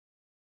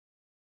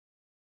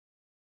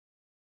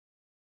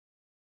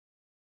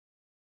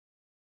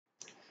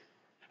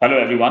Hello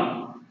everyone.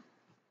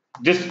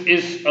 This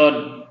is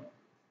a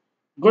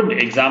good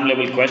exam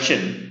level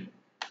question.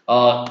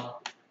 Uh,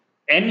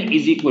 n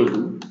is equal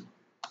to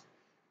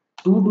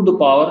 2 to the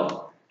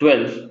power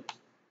 12,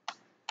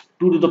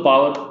 2 to the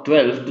power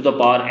 12 to the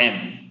power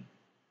m,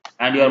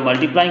 and you are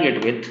multiplying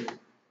it with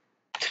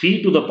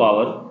 3 to the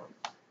power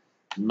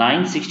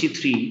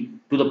 963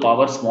 to the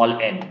power small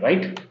n,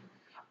 right?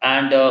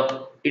 And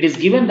it is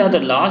given that the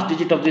last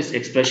digit of this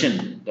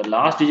expression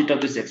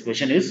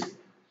is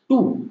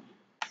 2,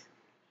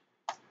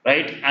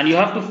 right? And you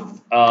have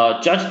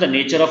to judge the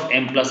nature of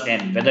m plus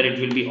n, whether it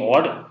will be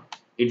odd,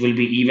 it will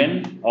be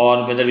even,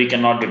 or whether we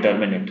cannot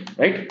determine it,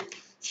 right?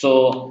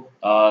 So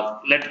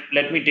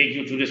let me take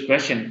you through this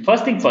question.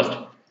 First thing first,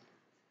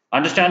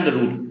 understand the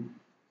rule.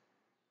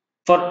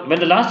 For when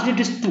the last digit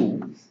is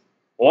 2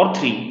 or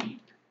 3,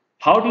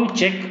 how do you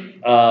check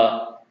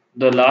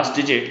the last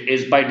digit?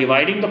 Is by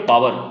dividing the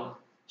power.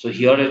 So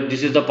here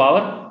this is the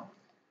power,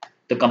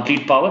 the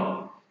complete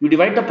power. You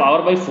divide the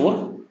power by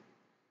 4.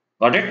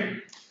 Got it?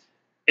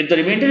 If the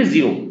remainder is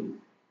 0,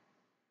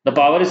 the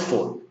power is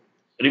 4.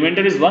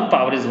 Remainder is 1,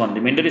 power is 1.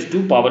 Remainder is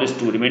 2, power is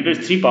 2. Remainder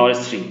is 3, power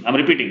is 3. I'm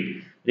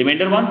repeating.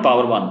 Remainder 1,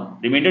 power 1.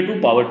 Remainder 2,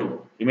 power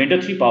 2.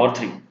 Remainder 3, power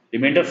 3.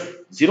 Remainder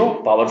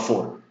 0, power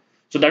 4.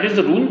 So that is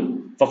the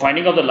rule for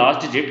finding out the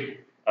last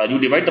digit. You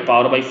divide the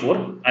power by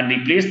 4 and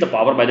replace the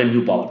power by the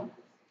new power.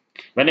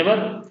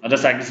 Whenever the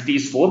cyclicity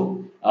is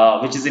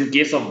 4, which is in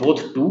case of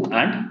both 2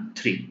 and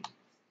 3.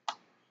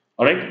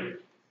 Alright?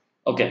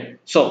 Okay.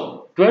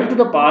 So 12 to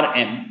the power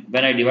m,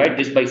 when I divide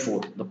this by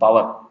 4, the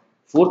power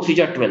 4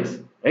 3 are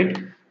 12, right?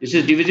 This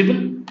is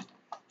divisible.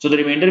 So the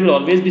remainder will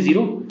always be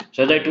 0.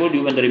 So as I told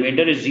you, when the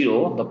remainder is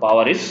 0, the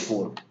power is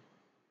 4.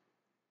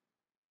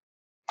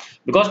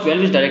 Because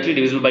 12 is directly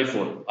divisible by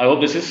 4. I hope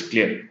this is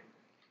clear.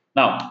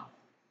 Now,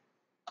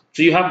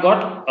 so you have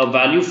got a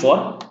value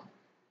for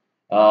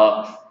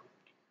uh,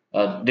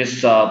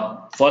 this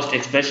first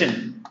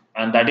expression,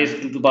 and that is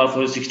 2 to the power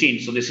 4 is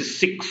 16. So this is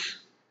 6.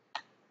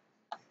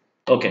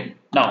 Okay.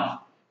 Now,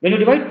 when you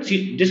divide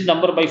this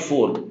number by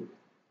 4,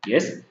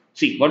 yes,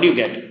 see what do you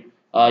get?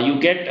 You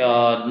get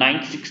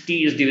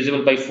 960 is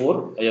divisible by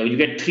 4. You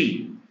get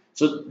 3.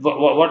 So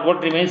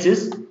what remains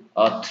is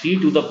 3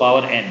 to the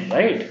power n,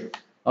 right?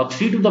 Now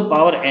 3 to the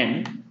power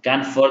n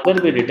can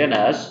further be written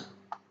as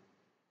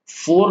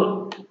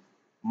 4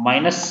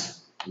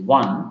 minus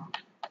 1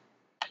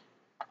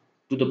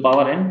 to the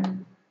power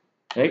n,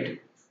 right?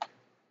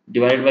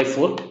 Divided by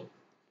 4.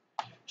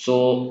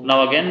 So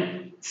now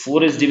again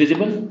 4 is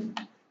divisible.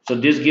 So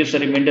this gives a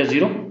remainder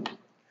 0.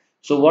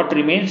 So what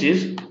remains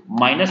is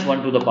minus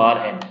 1 to the power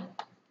n.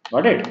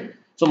 Got it?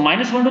 So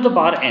minus 1 to the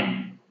power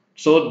n.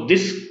 So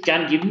this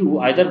can give you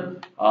either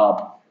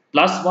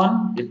plus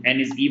 1 if n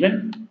is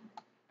even,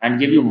 and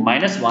give you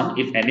minus 1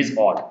 if n is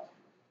odd.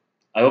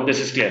 I hope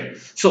this is clear.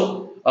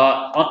 So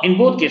in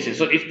both cases,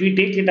 so if we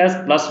take it as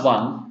plus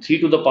 1,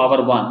 3 to the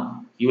power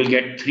 1, you will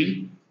get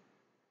 3.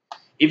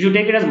 If you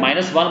take it as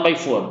minus 1 by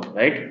 4,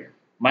 right?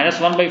 Minus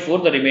 1 by 4,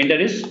 the remainder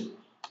is,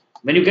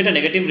 when you get a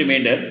negative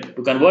remainder,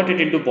 to convert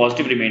it into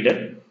positive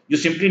remainder, you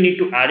simply need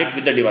to add it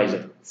with the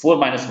divisor. 4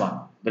 minus 1,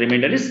 the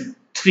remainder is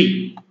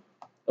 3.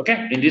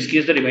 Okay, in this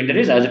case the remainder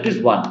is as it is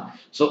 1.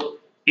 So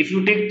if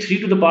you take 3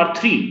 to the power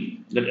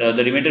 3,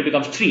 the remainder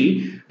becomes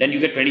 3, then you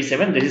get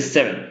 27. This is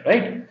 7,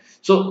 right?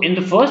 So in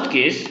the first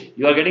case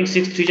you are getting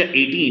 6 3 are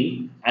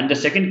 18, and the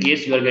second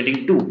case you are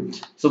getting 2.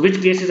 So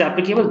which case is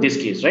applicable? This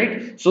case,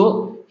 right?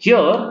 So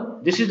here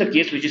this is the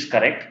case which is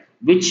correct,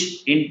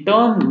 which in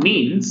turn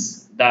means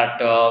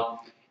that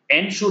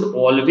n should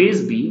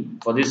always be,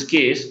 for this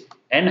case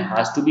n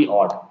has to be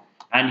odd.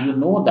 And you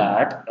know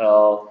that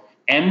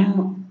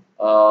m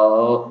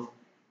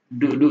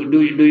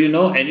do you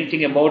know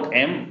anything about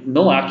m?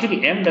 No,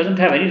 actually m doesn't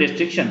have any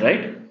restriction,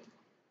 right?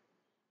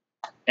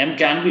 M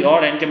can be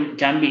odd and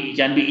can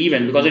be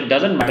even, because it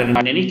doesn't matter.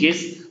 In any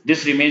case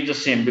this remains the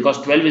same,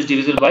 because 12 is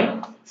divisible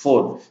by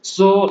 4.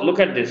 So look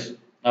at this.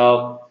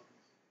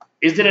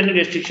 Is there any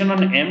restriction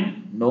on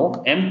m?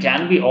 No. M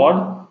can be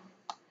odd,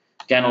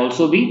 can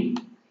also be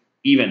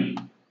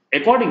even.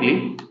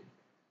 Accordingly,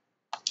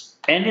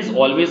 n is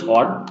always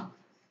odd,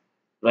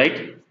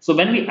 right? So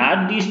when we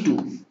add these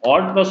two,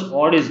 odd plus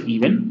odd is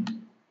even,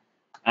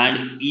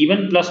 and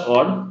even plus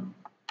odd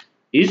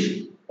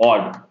is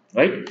odd,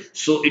 right?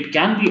 So it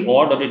can be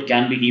odd or it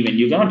can be even.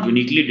 You cannot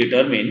uniquely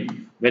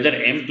determine whether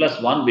m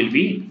plus 1 will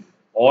be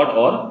odd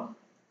or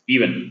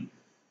even.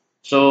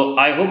 So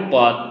I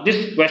hope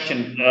this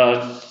question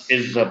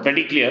is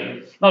pretty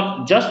clear.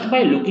 Now just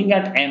by looking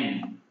at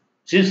m,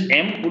 since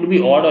m could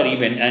be odd or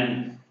even,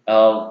 and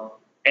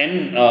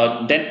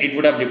n then it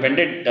would have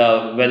depended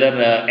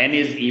whether n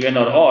is even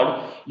or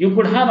odd. You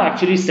could have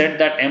actually said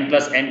that m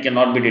plus n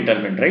cannot be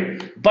determined,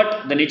 right?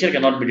 But the nature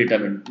cannot be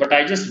determined. But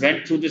I just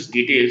went through these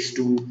details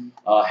to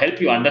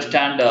help you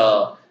understand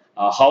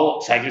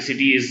how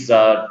cyclicity is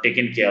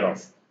taken care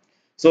of.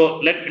 So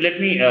let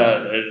me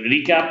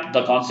recap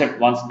the concept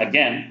once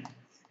again.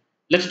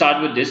 Let's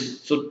start with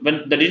this. So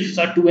when the digits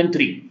are 2 and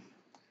 3,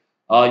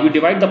 you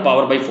divide the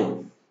power by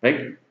 4,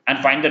 right? And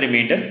find the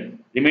remainder.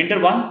 remainder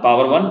 1,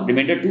 power 1,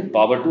 remainder 2,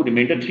 power 2,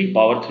 remainder 3,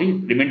 power 3,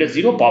 remainder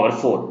 0, power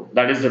 4.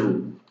 That is the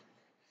rule.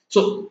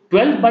 So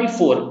 12 by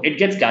 4, it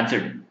gets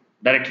cancelled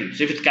directly.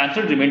 So if it's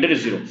cancelled, remainder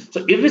is 0.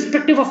 So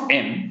irrespective of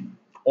m,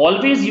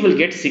 always you will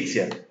get 6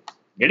 here.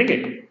 Getting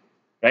it?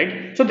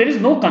 Right? So there is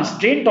no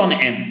constraint on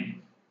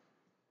m.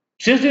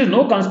 Since there is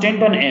no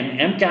constraint on m,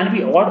 m can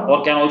be odd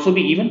or can also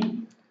be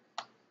even,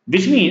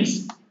 which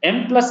means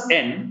m plus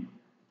n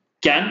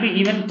can be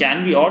even,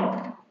 can be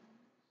odd,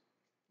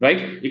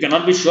 right? You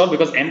cannot be sure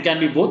because m can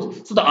be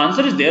both. So the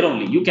answer is there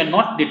only. You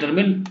cannot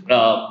determine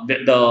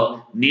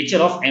the nature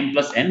of m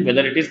plus n,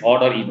 whether it is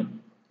odd or even.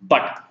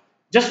 But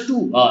just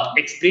to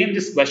explain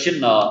this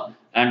question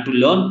and to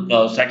learn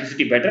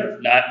cyclicity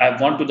better, I've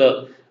gone to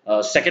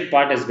the second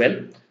part as well.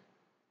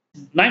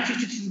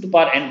 963 to the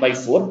power n by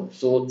 4.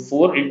 So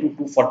 4 into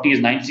 240 is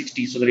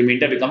 960. So the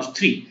remainder becomes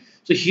 3.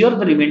 So here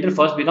the remainder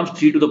first becomes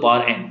 3 to the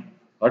power n.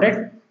 Got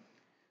it?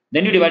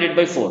 Then you divide it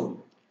by 4.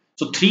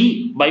 So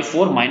 3 by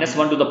 4 minus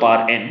 1 to the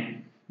power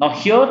n. Now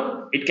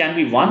here it can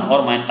be 1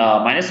 or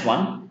minus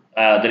 1,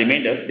 the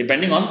remainder,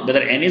 depending on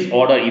whether n is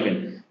odd or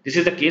even. This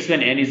is the case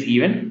when n is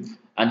even,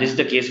 and this is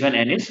the case when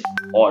n is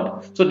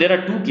odd. So there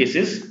are two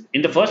cases.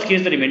 In the first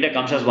case, the remainder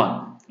comes as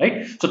 1,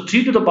 right? So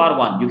 3 to the power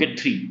 1, you get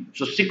 3.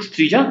 So 6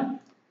 3 ja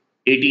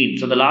 18.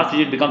 So the last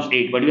digit becomes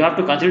 8. But you have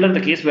to consider the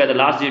case where the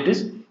last digit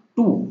is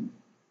 2.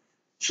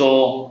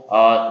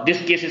 So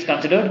this case is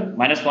considered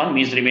minus 1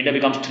 means the remainder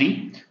becomes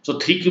 3. So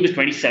 3 cube is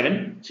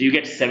 27. So you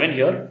get 7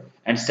 here,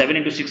 and 7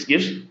 into 6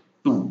 gives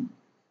 2.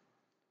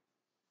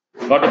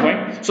 Got the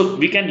point? So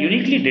we can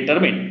uniquely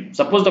determine.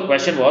 Suppose the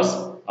question was,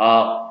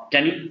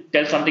 can you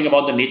tell something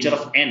about the nature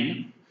of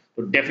n?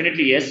 So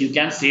definitely yes, you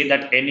can say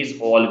that n is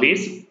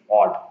always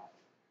odd,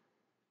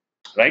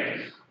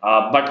 right?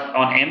 But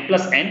on m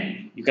plus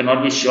n, you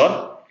cannot be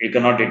sure. You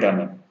cannot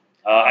determine.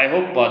 I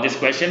hope this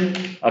question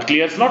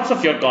clears lots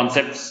of your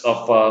concepts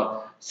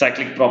of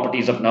cyclic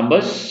properties of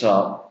numbers.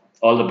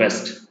 All the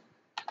best.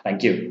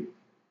 Thank you.